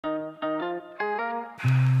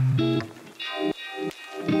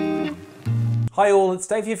Hi all, it's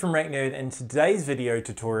Dave here from RackNerd. In today's video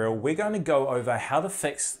tutorial, we're going to go over how to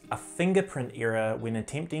fix a fingerprint error when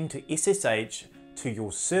attempting to SSH to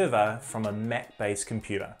your server from a Mac-based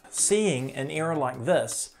computer. Seeing an error like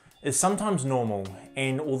this is sometimes normal,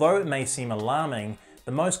 and although it may seem alarming,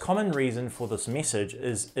 the most common reason for this message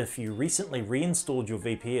is if you recently reinstalled your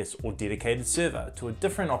VPS or dedicated server to a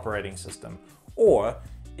different operating system, or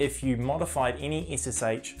if you modified any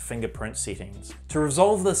SSH fingerprint settings. To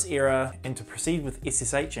resolve this error and to proceed with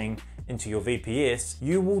SSHing into your VPS,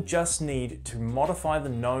 you will just need to modify the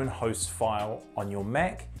known host file on your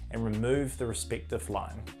Mac and remove the respective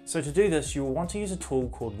line. So to do this, you will want to use a tool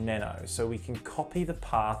called nano, so we can copy the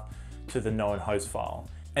path to the known host file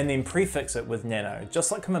and then prefix it with nano,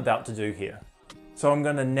 just like I'm about to do here. So I'm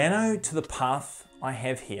going to nano to the path I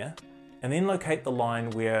have here and then locate the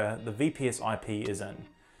line where the VPS IP is in.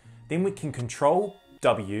 Then we can Control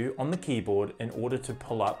W on the keyboard in order to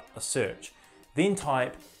pull up a search. Then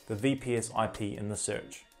type the VPS IP in the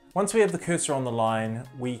search. Once we have the cursor on the line,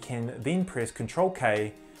 we can then press Control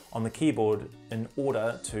K on the keyboard in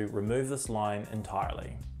order to remove this line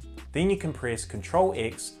entirely. Then you can press Control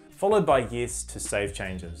X followed by yes to save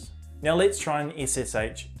changes. Now let's try and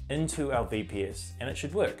SSH into our VPS and it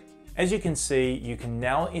should work. As you can see, you can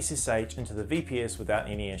now SSH into the VPS without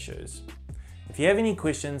any issues. If you have any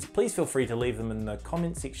questions, please feel free to leave them in the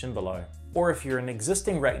comment section below. Or if you're an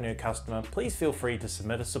existing RackNerd customer, please feel free to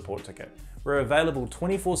submit a support ticket. We're available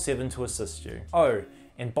 24/7 to assist you. Oh,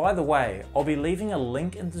 and by the way, I'll be leaving a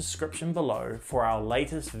link in the description below for our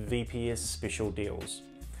latest VPS special deals.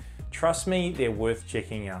 Trust me, they're worth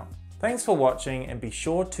checking out. Thanks for watching and be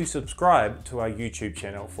sure to subscribe to our YouTube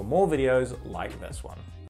channel for more videos like this one.